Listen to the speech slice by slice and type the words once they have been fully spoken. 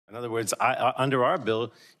In other words, under our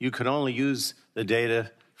bill, you could only use the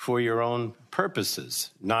data for your own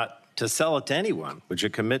purposes, not to sell it to anyone. Would you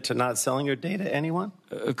commit to not selling your data to anyone?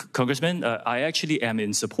 Congressman, I actually am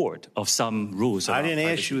in support of some rules. I didn't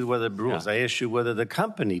ask you whether rules. Yeah. I asked you whether the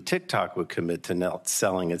company, TikTok, would commit to not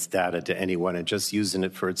selling its data to anyone and just using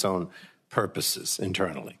it for its own purposes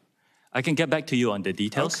internally. I can get back to you on the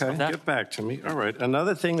details of that. Okay, get back to me. All right.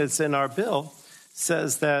 Another thing that's in our bill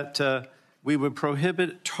says that we would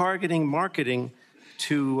prohibit targeting marketing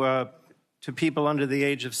to people under the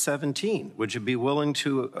age of 17. Would you be willing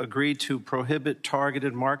to agree to prohibit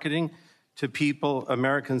targeted marketing to people,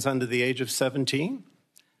 Americans under the age of 17?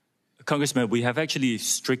 Congressman, we have actually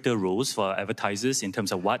stricter rules for advertisers in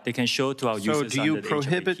terms of what they can show to our users under the age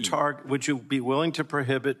of 18. Would you be willing to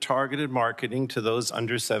prohibit targeted marketing to those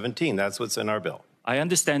under 17? That's what's in our bill. I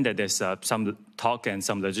understand that there's some talk and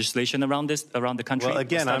some legislation around the country. Well,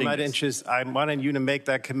 again, I'm wanting you to make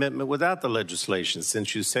that commitment without the legislation.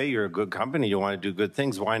 Since you say you're a good company, you want to do good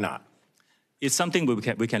things, why not? It's something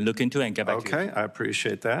we can look into and get back to you. Okay, I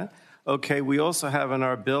appreciate that. Okay, we also have in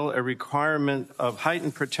our bill a requirement of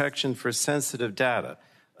heightened protection for sensitive data,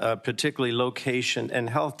 particularly location and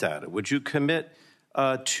health data. Would you commit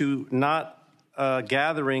to not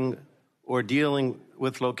gathering or dealing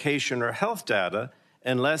with location or health data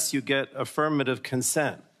unless you get affirmative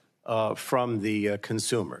consent from the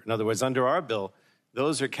consumer? In other words, under our bill,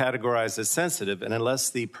 those are categorized as sensitive, and unless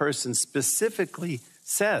the person specifically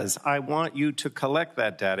says, I want you to collect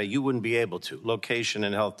that data, you wouldn't be able to, location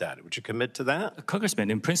and health data. Would you commit to that? Congressman,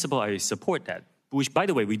 in principle, I support that, which, by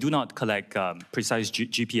the way, we do not collect precise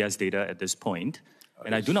GPS data at this point.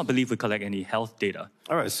 And I do not believe we collect any health data.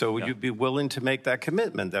 All right, so would you be willing to make that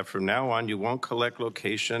commitment that from now on you won't collect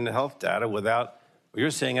location and health data without, you're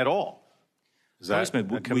saying at all? Is that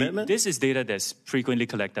a commitment? This is data that's frequently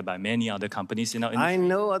collected by many other companies in our industry. I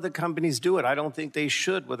know other companies do it. I don't think they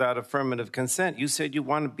should without affirmative consent. You said you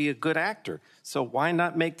want to be a good actor. So why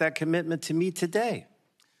not make that commitment to me today?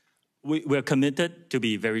 We're committed to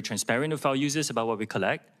be very transparent with our users about what we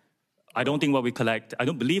collect. I don't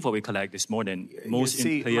believe what we collect is more than most players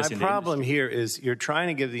in the industry. My problem here is you're trying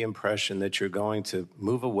to give the impression that you're going to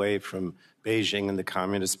move away from Beijing and the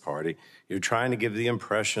Communist Party. You're trying to give the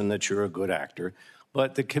impression that you're a good actor.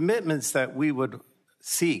 But the commitments that we would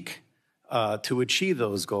seek to achieve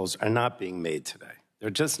those goals are not being made today. They're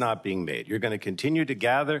just not being made. You're going to continue to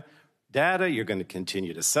gather data. You're going to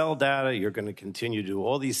continue to sell data. You're going to continue to do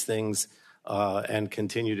all these things and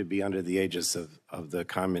continue to be under the aegis of the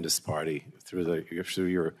Communist Party through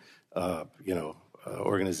your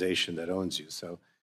organization that owns you. So